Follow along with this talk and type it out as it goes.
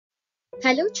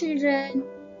Hello children,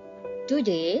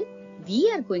 today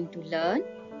we are going to learn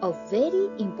a very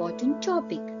important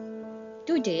topic.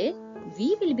 Today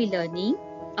we will be learning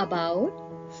about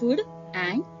food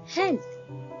and health.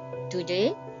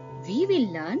 Today we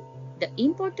will learn the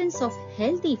importance of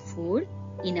healthy food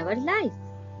in our life.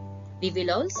 We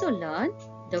will also learn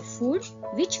the food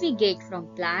which we get from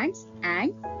plants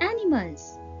and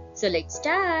animals. So let's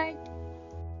start.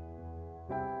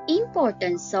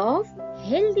 Importance of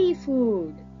healthy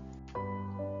food.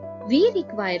 We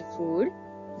require food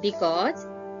because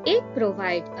it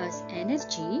provides us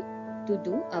energy to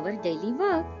do our daily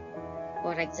work.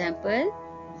 For example,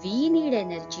 we need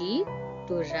energy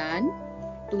to run,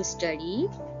 to study,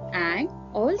 and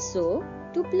also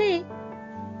to play.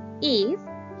 If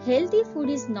healthy food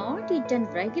is not eaten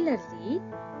regularly,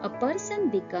 a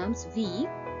person becomes weak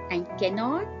and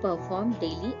cannot perform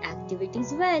daily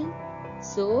activities well.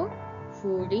 So,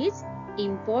 food is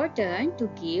important to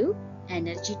give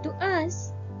energy to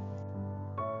us.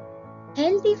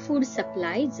 Healthy food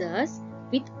supplies us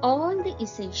with all the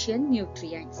essential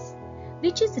nutrients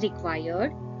which is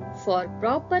required for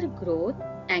proper growth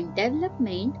and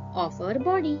development of our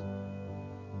body.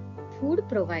 Food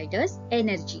provides us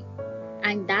energy,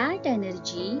 and that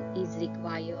energy is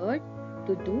required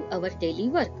to do our daily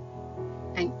work.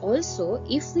 And also,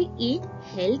 if we eat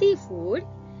healthy food,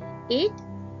 it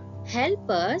helps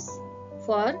us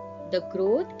for the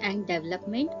growth and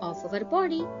development of our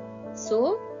body.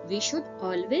 So, we should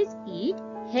always eat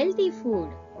healthy food.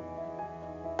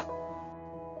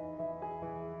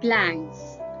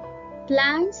 Plants.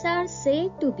 Plants are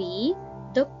said to be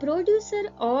the producer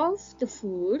of the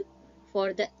food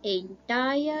for the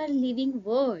entire living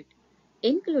world,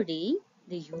 including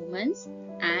the humans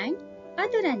and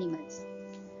other animals.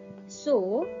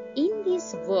 So, in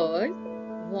this world,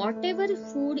 whatever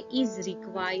food is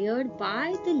required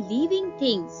by the living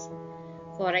things,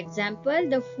 for example,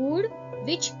 the food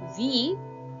which we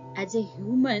as a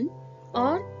human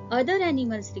or other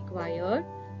animals require,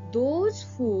 those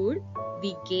food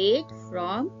we get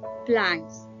from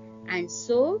plants. And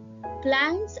so,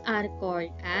 plants are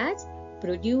called as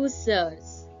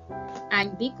producers.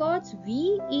 And because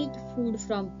we eat food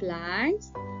from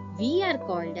plants, we are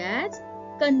called as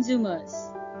consumers.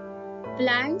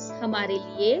 Plants हमारे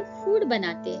लिए food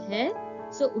बनाते हैं,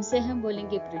 सो उसे हम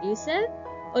बोलेंगे producer.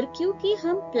 और क्योंकि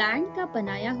हम प्लांट का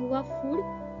बनाया हुआ फूड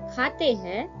खाते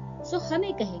हैं, सो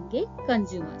हमें कहेंगे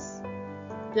consumers.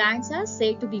 Plants are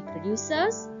said to be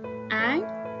producers and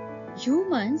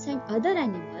humans and other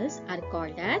animals are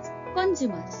called as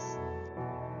consumers.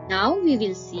 Now we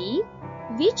will see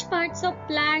which parts of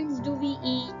plants do we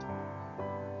eat.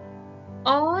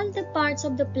 All the parts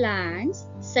of the plants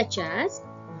such as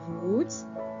roots,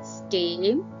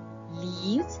 stem,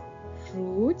 leaves,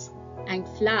 fruits and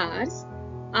flowers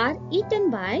are eaten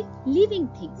by living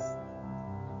things.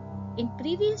 In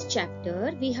previous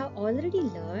chapter, we have already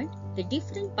learned the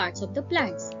different parts of the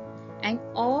plants, and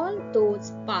all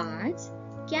those parts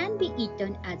can be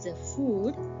eaten as a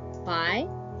food by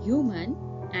human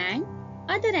and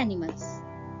other animals.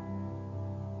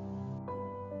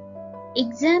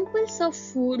 Examples of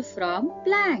food from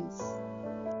plants.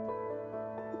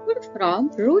 Food from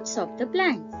roots of the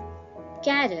plants.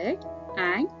 Carrot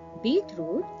and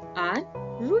beetroot are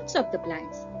roots of the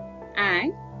plants,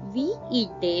 and we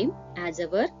eat them as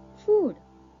our food.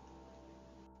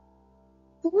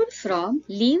 Food from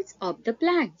leaves of the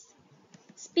plants.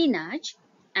 Spinach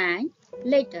and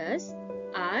lettuce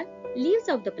are leaves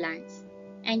of the plants,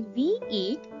 and we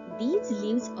eat these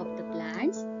leaves of the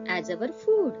plants as our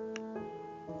food.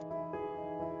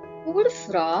 Food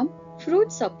from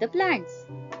fruits of the plants.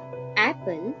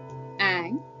 Apple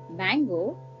and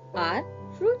mango are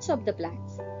fruits of the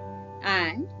plants,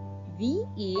 and we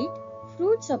eat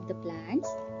fruits of the plants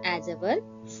as our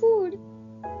food.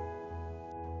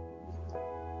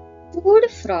 Food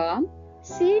from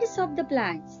seeds of the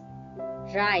plants.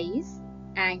 Rice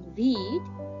and wheat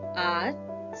are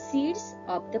seeds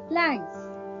of the plants,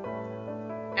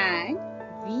 and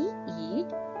we eat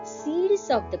seeds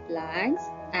of the plants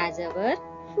as our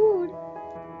food.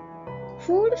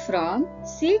 Food from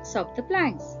seeds of the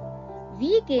plants.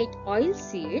 We get oil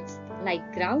seeds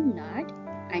like groundnut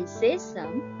and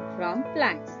sesame from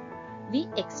plants. We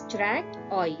extract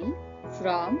oil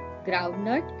from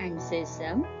groundnut and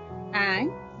sesame,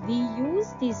 and we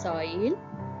use this oil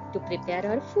to prepare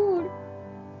our food.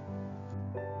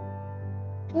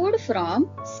 Food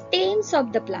from stems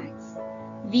of the plants.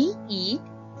 We eat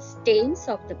stems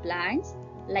of the plants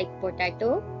like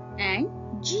potato and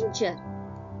ginger.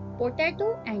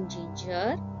 Potato and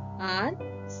ginger are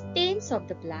stems of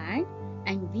the plant,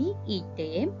 and we eat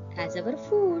them as our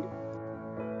food.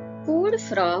 Food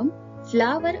from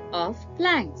flower of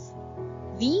plants.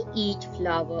 We eat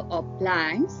flower of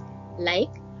plants like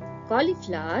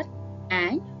cauliflower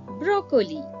and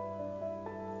broccoli.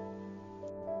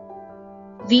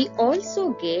 We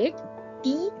also get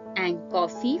tea and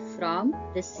coffee from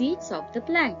the seeds of the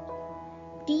plant.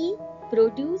 Tea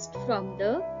produced from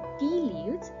the tea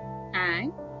leaves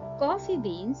and coffee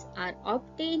beans are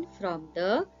obtained from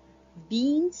the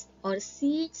beans or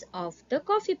seeds of the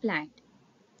coffee plant.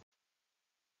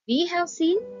 We have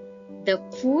seen the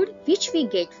food which we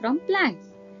get from plants.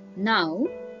 Now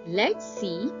let's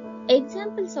see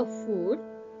examples of food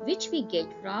which we get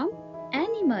from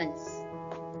animals.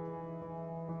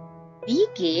 We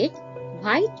get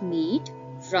white meat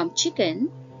from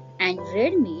chicken and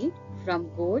red meat from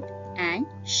goat and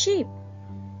sheep,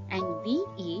 and we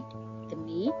eat the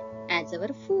meat as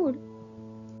our food.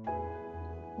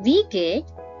 We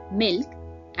get milk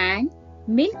and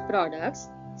milk products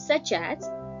such as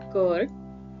curd,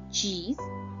 cheese,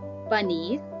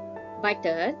 paneer,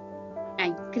 butter,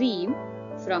 and cream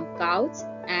from cows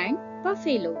and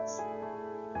buffaloes.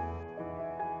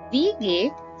 We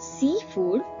get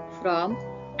seafood from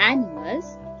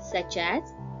animals such as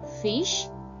fish,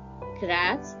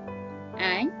 crabs,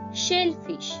 and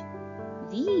shellfish.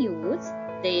 We use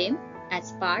them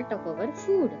as part of our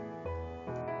food.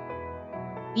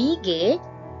 We get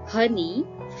honey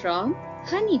from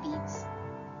honeybees.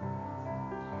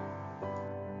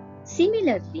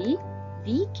 Similarly,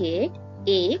 we get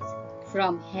eggs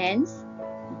from hens,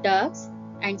 ducks,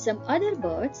 and some other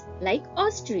birds like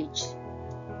ostrich.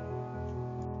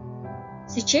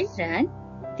 So children,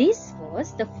 this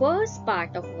was the first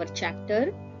part of our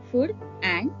chapter Food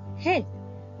and Health.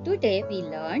 Today we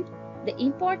learned the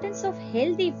importance of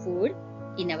healthy food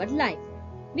in our life.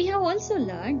 We have also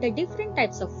learned the different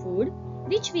types of food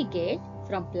which we get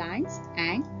from plants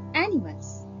and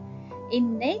animals.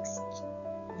 In next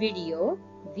video,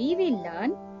 we will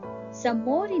learn some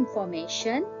more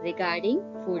information regarding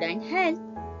food and health.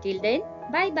 Till then,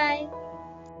 bye-bye.